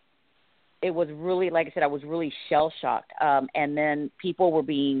 It was really, like I said, I was really shell-shocked. And then people were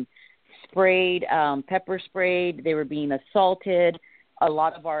being sprayed, pepper sprayed. They were being assaulted. A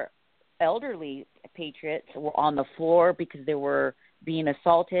lot of our elderly patriots were on the floor because they were being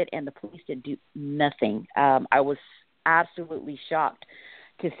assaulted, and the police did do nothing. I was absolutely shocked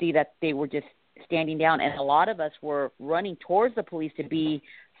to see that they were just standing down. And a lot of us were running towards the police to be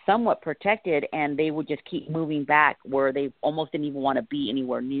somewhat protected, and they would just keep moving back where they almost didn't even want to be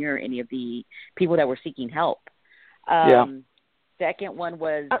anywhere near any of the people that were seeking help. Second one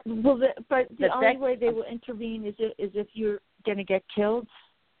was the only way they will intervene is if you're going to get killed.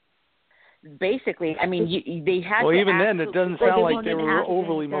 basically, I mean, they had. Well, to even then, it doesn't sound like they were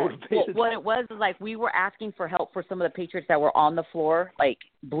overly motivated. What it was like we were asking for help for some of the patriots that were on the floor, like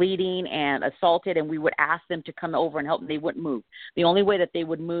bleeding and assaulted, and we would ask them to come over and help. And they wouldn't move. The only way that they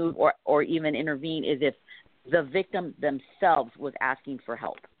would move or even intervene is if the victim themselves was asking for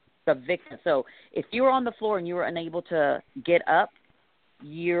help. The victim. So if you were on the floor and you were unable to get up,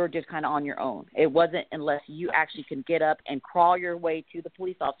 you're just kind of on your own. It wasn't unless you actually can get up and crawl your way to the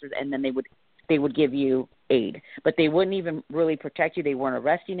police officers, and then they would give you aid. But they wouldn't even really protect you. They weren't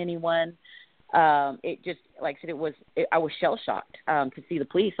arresting anyone. It just, like I said, I was shell shocked to see the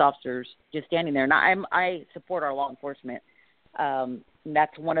police officers just standing there. And I support our law enforcement.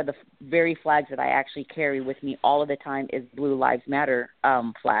 That's one of the very flags that I actually carry with me all of the time is Blue Lives Matter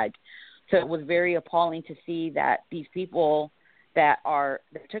flag. So it was very appalling to see that these people that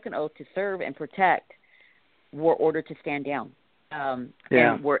took an oath to serve and protect were ordered to stand down. And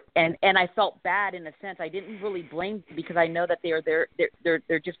I felt bad in a sense. I didn't really blame them because I know that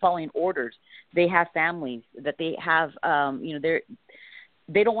they're just following orders. They have families that they have.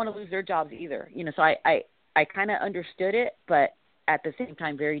 They don't want to lose their jobs either. So I kind of understood it, but at the same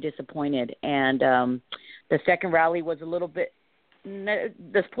time, very disappointed. And the second rally was a little bit.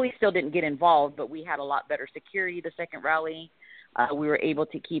 The police still didn't get involved, but we had a lot better security. The second rally. We were able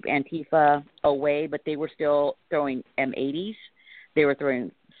to keep Antifa away, but they were still throwing M80s. They were throwing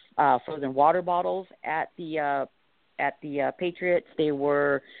frozen water bottles at the Patriots. They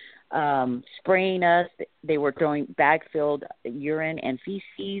were spraying us. They were throwing bag-filled urine and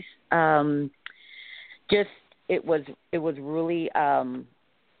feces. It was really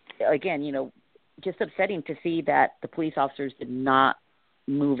again, just upsetting to see that the police officers did not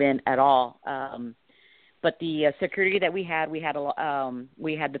move in at all. But the security that we had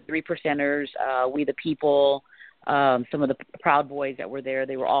the 3 percenters, We the People, some of the Proud Boys that were there.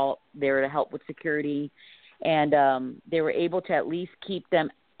 They were all there to help with security, and they were able to at least keep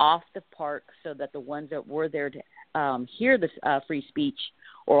them off the park so that the ones that were there to hear the free speech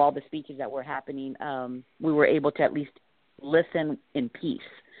or all the speeches that were happening, we were able to at least listen in peace.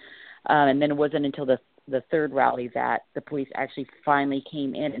 And then it wasn't until the third rally that the police actually finally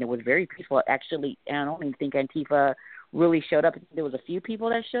came in, and it was very peaceful. Actually, and I don't even think Antifa really showed up. There was a few people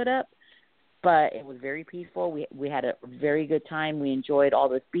that showed up, but it was very peaceful. We had a very good time. We enjoyed all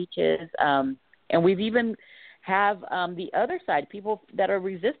the speeches, and we've even have the other side, people that are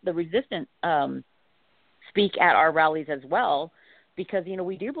resistant speak at our rallies as well, because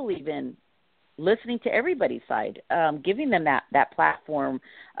we do believe in listening to everybody's side, giving them that platform.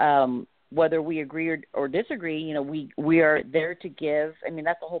 Whether we agree or disagree, we are there to give. I mean,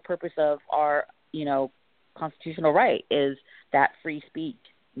 that's the whole purpose of our, constitutional right is that free speech.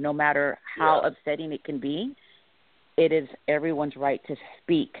 No matter how upsetting it can be, it is everyone's right to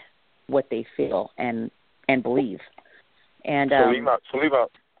speak what they feel and believe. And Salima,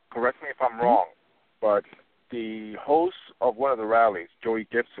 correct me if I'm wrong, but the host of one of the rallies, Joey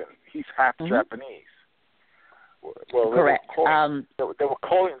Gibson, he's half Japanese. Well, correct. They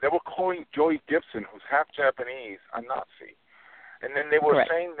were calling Joey Gibson, who's half Japanese, a Nazi, and then they were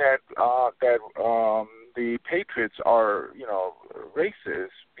saying that the Patriots are racist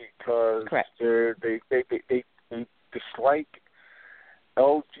because they dislike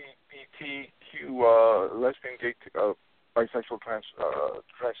LGBTQ, lesbian, gay, bisexual,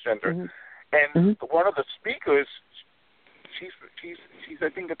 transgender, and one of the speakers, she's I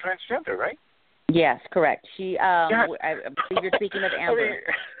think a transgender, right? Yes, correct. She, I believe you're speaking of Amber.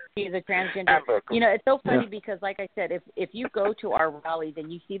 She's a transgender. Amber. It's so funny because, like I said, if you go to our rallies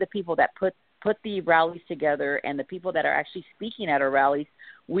and you see the people that put the rallies together and the people that are actually speaking at our rallies,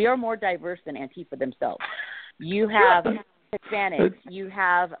 we are more diverse than Antifa themselves. You have Hispanics, you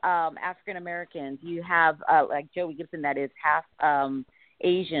have African Americans, you have like Joey Gibson that is half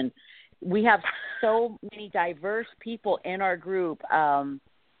Asian. We have so many diverse people in our group.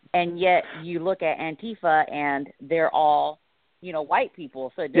 And yet you look at Antifa and they're all, white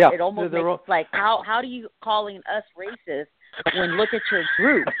people. So it almost makes like, how do you calling us racist when look at your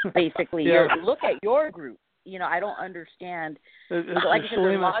group, basically? Look at your group. I don't understand. Like I said,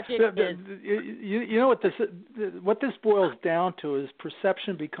 the logic is... what this boils down to is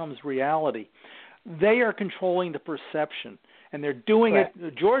perception becomes reality. They are controlling the perception. And they're doing it.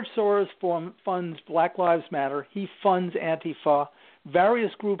 George Soros funds Black Lives Matter. He funds Antifa.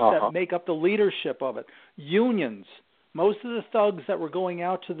 Various groups that make up the leadership of it. Unions. Most of the thugs that were going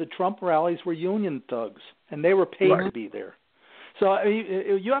out to the Trump rallies were union thugs, and they were paid to be there. So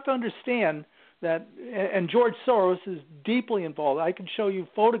you have to understand that, and George Soros is deeply involved. I can show you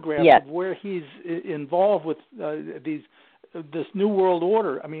photographs of where he's involved with these this new world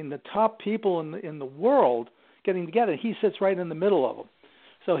order. I mean, the top people in the world getting together. He sits right in the middle of them.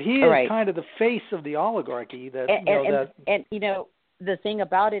 So he is kind of the face of the oligarchy. And the thing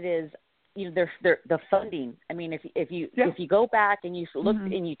about it is, there's the funding. I mean, if you go back and you look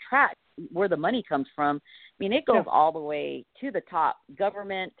and you track where the money comes from, I mean, it goes all the way to the top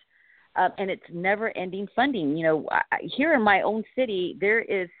government, and it's never-ending funding. Here in my own city, there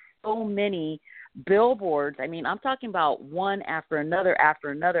is so many billboards. I mean, I'm talking about one after another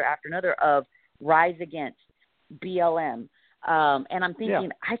of Rise Against, BLM. And I'm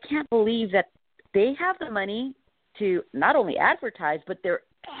thinking, I can't believe that they have the money to not only advertise, but they're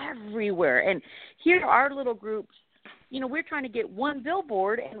everywhere. And here are little groups, we're trying to get one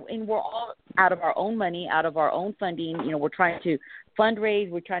billboard, and we're all out of our own money, out of our own funding. We're trying to fundraise.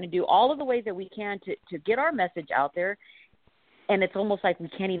 We're trying to do all of the ways that we can to get our message out there. And it's almost like we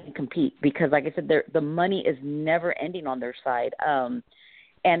can't even compete because, like I said, the money is never ending on their side.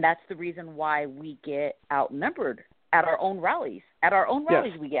 And that's the reason why we get outnumbered at our own rallies. At our own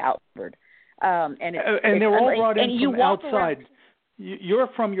rallies, we get outnumbered. And they're all brought in from outside. You're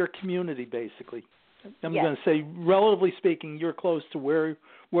from your community, basically. I'm going to say, relatively speaking, you're close to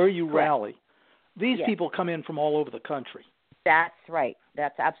where you rally. These people come in from all over the country. That's right.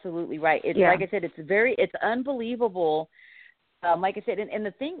 That's absolutely right. It's like I said, it's unbelievable. Like I said, and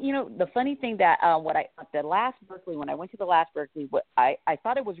the thing, the funny thing that when I went to the last Berkeley, I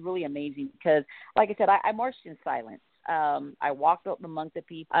thought it was really amazing because, like I said, I marched in silence. I walked up among the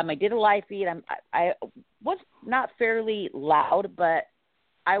people. I did a live feed. I was not fairly loud, but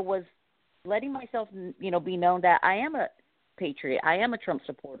I was letting myself, be known that I am a patriot. I am a Trump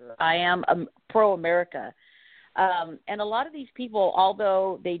supporter. I am a pro-America. And a lot of these people,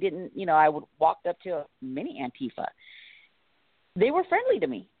 although they didn't, I would walked up to a mini Antifa. They were friendly to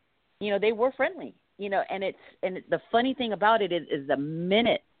me. They were friendly. And the funny thing about it is the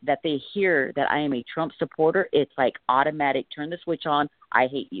minute that they hear that I am a Trump supporter, it's like automatic, turn the switch on, I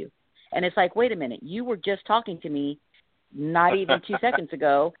hate you. And it's like, wait a minute, you were just talking to me not even 2 seconds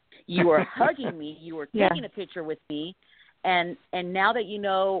ago. You were hugging me, you were taking a picture with me, and now that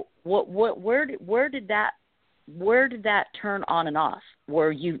where did that turn on and off?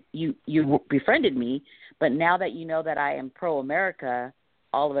 Where you befriended me, but now that you know that I am pro-America,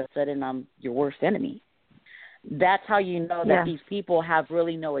 all of a sudden I'm your worst enemy. That's how you know that these people have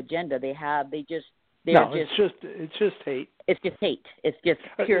really no agenda. It's just hate. It's just hate. It's just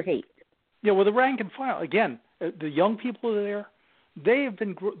pure hate. Yeah, well, the rank and file again. The young people there, they have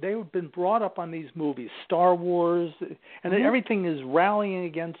been brought up on these movies, Star Wars, and everything is rallying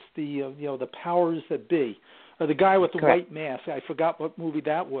against the the powers that be. The guy with the white mask, I forgot what movie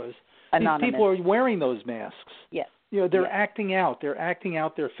that was. Anonymous. These people are wearing those masks. Yes. They're acting out. They're acting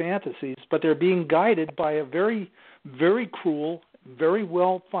out their fantasies, but they're being guided by a very, very cruel, very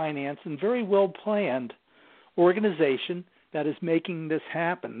well financed, and very well planned organization that is making this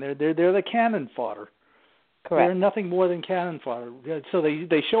happen. They're the cannon fodder. Correct. They're nothing more than cannon fodder. So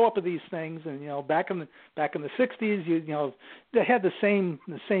they show up at these things, and back in the 60s, they had the same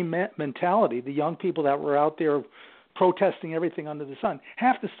mentality. The young people that were out there protesting everything under the sun.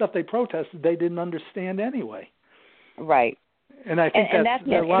 Half the stuff they protested, they didn't understand anyway. Right. And I think that's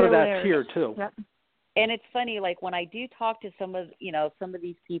a lot of that's here too. Yep. And it's funny, like when I do talk to some of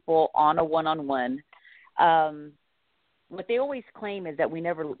these people on a one-on-one, what they always claim is that we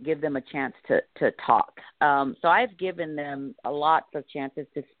never give them a chance to talk. So I've given them a lot of chances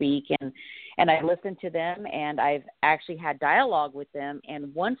to speak, and I've listened to them, and I've actually had dialogue with them.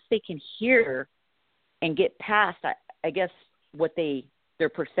 And once they can hear and get past, I guess, what their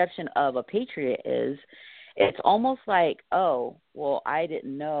perception of a patriot is, it's almost like, oh, well, I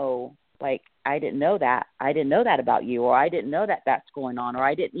didn't know that. I didn't know that about you, or I didn't know that that's going on, or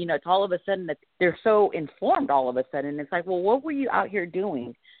I didn't, it's all of a sudden that they're so informed all of a sudden. It's like, well, what were you out here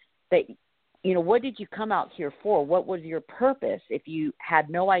doing that, what did you come out here for? What was your purpose if you had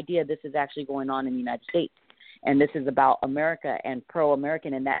no idea this is actually going on in the United States? And this is about America and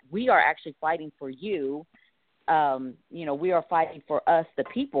pro-American, and that we are actually fighting for you. We are fighting for us, the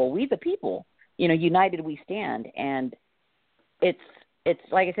people, we the people. United we stand. And it's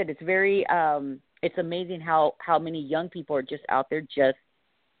like I said, it's very it's amazing how many young people are just out there just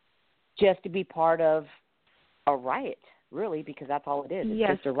to be part of a riot, really, because that's all it is.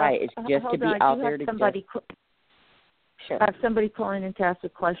 It's just a riot. It's just to be out there to somebody just... Sure. I have somebody calling in to ask a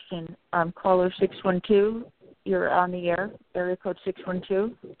question. Caller 612, you're on the air. Area code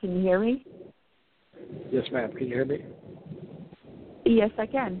 612. Can you hear me? Yes, ma'am. Can you hear me? Yes, I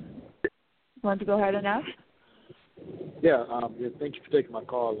can. Want to go ahead and ask? Yeah, thank you for taking my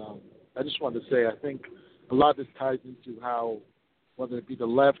call. I just wanted to say I think a lot of this ties into how, whether it be the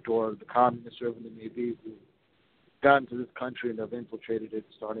left or the communists, whoever they may be, who got into this country and have infiltrated it,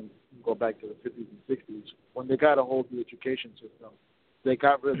 starting go back to the 50s and 60s. When they got a hold of the education system, they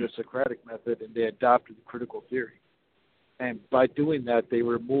got rid of the Socratic method and they adopted critical theory. And by doing that, they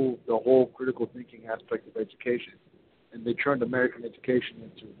removed the whole critical thinking aspect of education, and they turned American education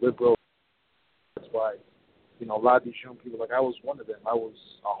into liberal. That's why, a lot of these young people, like I was one of them. I was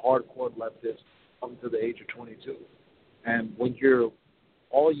a hardcore leftist up until the age of 22. And when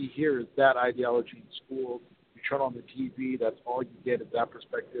all you hear is that ideology in school. You turn on the TV, that's all you get is that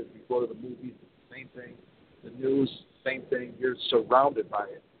perspective. You go to the movies, same thing. The news, same thing. You're surrounded by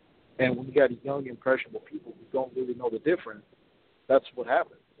it. And when you got young, impressionable people who don't really know the difference, that's what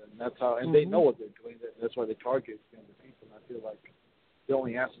happens. And that's how, and they know what they're doing. That's why they target younger people. And I feel like the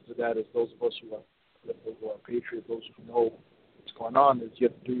only answer to that is those of us who are patriots, those who know what's going on, is you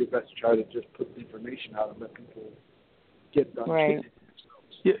have to do your best to try to just put the information out and let people get done. Right.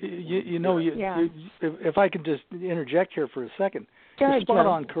 If I could just interject here for a second, you're spot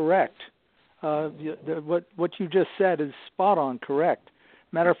on correct. What you just said is spot on correct.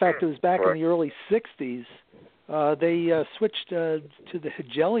 Matter of fact, it was back in the early 60s. They switched to the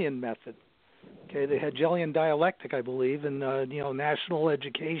Hegelian method. Okay, the Hegelian dialectic, I believe, in national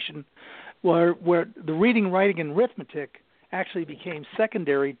education, where the reading, writing, and arithmetic actually became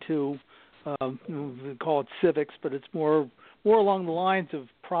secondary to we call it civics, but it's more along the lines of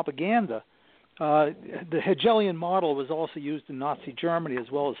propaganda. The Hegelian model was also used in Nazi Germany as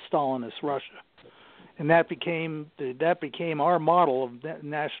well as Stalinist Russia, and that became our model of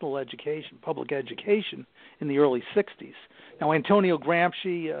national education, public education, in the early '60s. Now, Antonio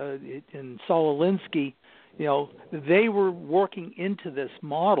Gramsci and Saul Alinsky, they were working into this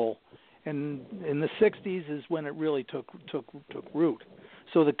model, and in the '60s is when it really took root.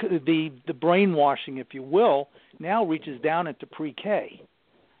 So the brainwashing, if you will, now reaches down into pre-K.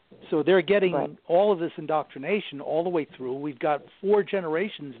 So they're getting all of this indoctrination all the way through. We've got 4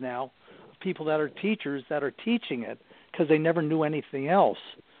 generations now of people that are teachers that are teaching it because they never knew anything else.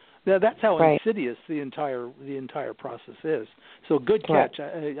 That's how insidious the entire process is. So good catch.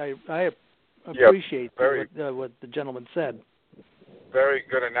 I appreciate what the gentleman said. Very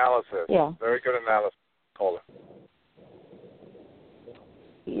good analysis. Yeah. Very good analysis, Caller.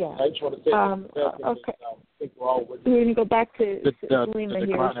 Yeah. I just want to say okay. We're going to go back to Salima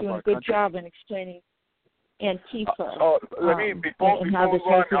here. She's doing a good job in explaining Antifa. Let me, before we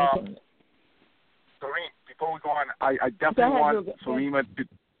go on, before we go on, I definitely want Salima to,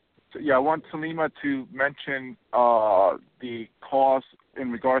 I want Salima to mention the cause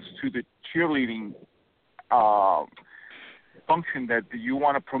in regards to the cheerleading function that you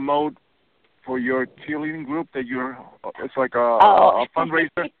want to promote for your cheerleading group. That it's like a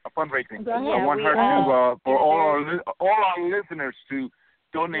fundraiser, fundraising. I want her to for all our listeners to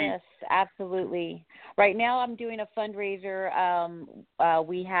donate. Yes, absolutely. Right now, I'm doing a fundraiser.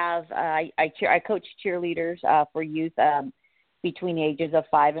 We have I coach cheerleaders for youth between the ages of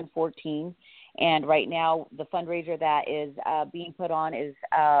 5 and 14. And right now, the fundraiser that is being put on is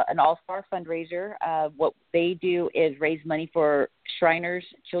an all-star fundraiser. What they do is raise money for Shriners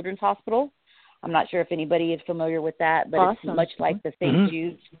Children's Hospital. I'm not sure if anybody is familiar with that, but it's much like the St.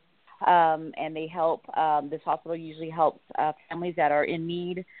 Jude's. And they help, this hospital usually helps families that are in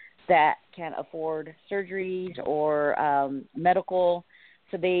need that can't afford surgeries or medical.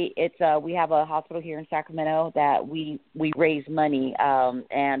 So we have a hospital here in Sacramento that we raise money.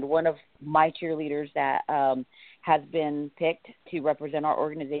 And one of my cheerleaders that has been picked to represent our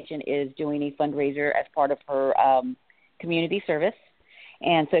organization is doing a fundraiser as part of her community service.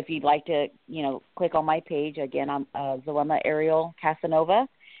 And so if you'd like to, click on my page, again, I'm Zalema Ariel Casanova,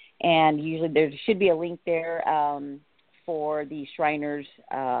 and usually there should be a link there for the Shriners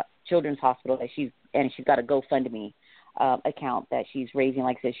Children's Hospital that she's got a GoFundMe account that she's raising.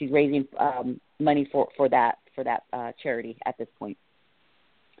 Like I said, she's raising money for that charity at this point.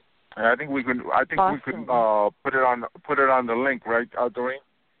 I think we could put it on the link, right, Doreen?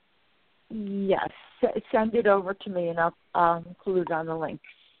 Yes, send it over to me, and I'll include it on the link.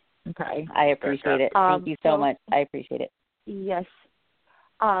 Okay. I appreciate it. Thank you so much. I appreciate it. Yes.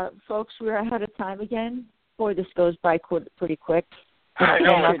 Folks, we're ahead of time again. Boy, this goes by pretty quick. I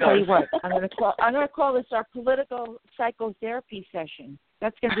know. I'll tell you what. I'm going to call this our political psychotherapy session.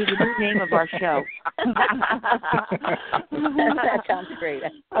 That's going to be the new name of our show. That sounds great.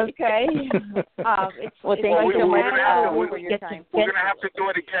 Okay. Well, thank you so much for your time. We're going to have to do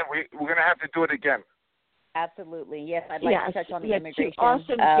it again. We're going to have to do it again. Absolutely. Yes, I'd like to touch on the immigration.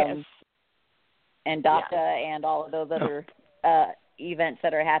 Awesome guests. And DACA and all of those other events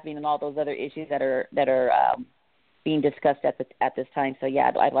that are happening and all those other issues that are being discussed at this time. So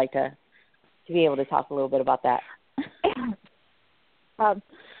yeah, I'd like to be able to talk a little bit about that.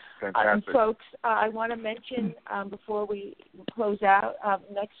 Fantastic. Folks, I want to mention before we close out,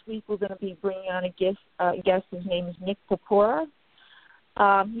 next week we're going to be bringing on a guest. His name is Nick Pecora.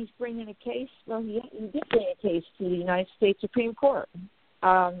 He's bringing a case. Well, he did bring a case to the United States Supreme Court.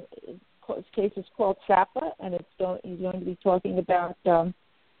 His case is called SAPA, and he's going to be talking about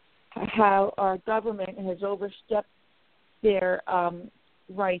how our government has overstepped their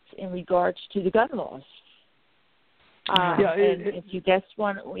rights in regards to the gun laws. If you guests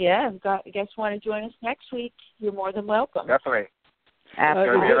want to join us next week, you're more than welcome. Definitely.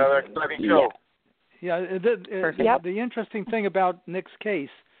 Absolutely. It's going to be another exciting show. The interesting thing about Nick's case,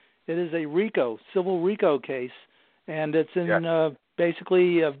 it is a civil RICO case, and it's in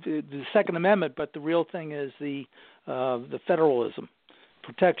basically the Second Amendment, but the real thing is the federalism,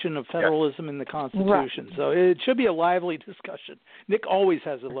 protection of federalism in the Constitution. Right. So it should be a lively discussion. Nick always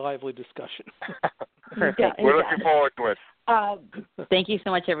has a lively discussion. Perfect. We're looking forward to it. Thank you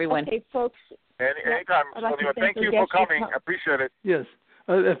so much, everyone. Okay, folks. Anytime, Salima. Thank you for coming. I appreciate it. Yes.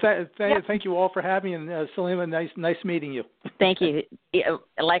 Thank you all for having me, and Salima, nice meeting you. Thank you.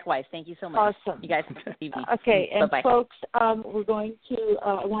 Likewise. Thank you so much. Awesome. You guys. Okay, and Bye-bye. folks, we're going to.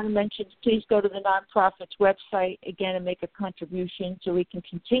 I want to mention, please go to the nonprofit's website again and make a contribution so we can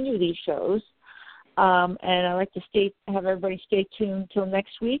continue these shows. And I'd like to have everybody stay tuned till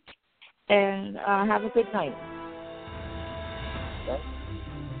next week, and have a good night.